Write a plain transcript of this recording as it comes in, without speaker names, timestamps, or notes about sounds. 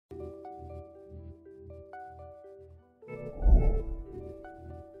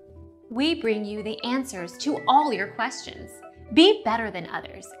We bring you the answers to all your questions. Be better than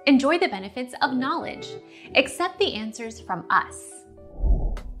others. Enjoy the benefits of knowledge. Accept the answers from us.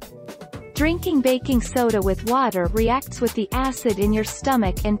 Drinking baking soda with water reacts with the acid in your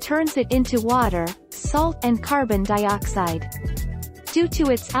stomach and turns it into water, salt, and carbon dioxide. Due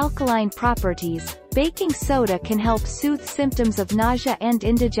to its alkaline properties, baking soda can help soothe symptoms of nausea and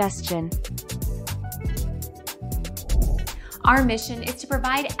indigestion. Our mission is to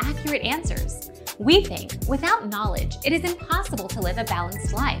provide accurate answers. We think without knowledge, it is impossible to live a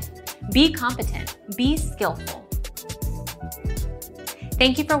balanced life. Be competent, be skillful.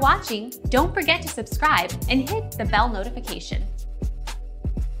 Thank you for watching. Don't forget to subscribe and hit the bell notification.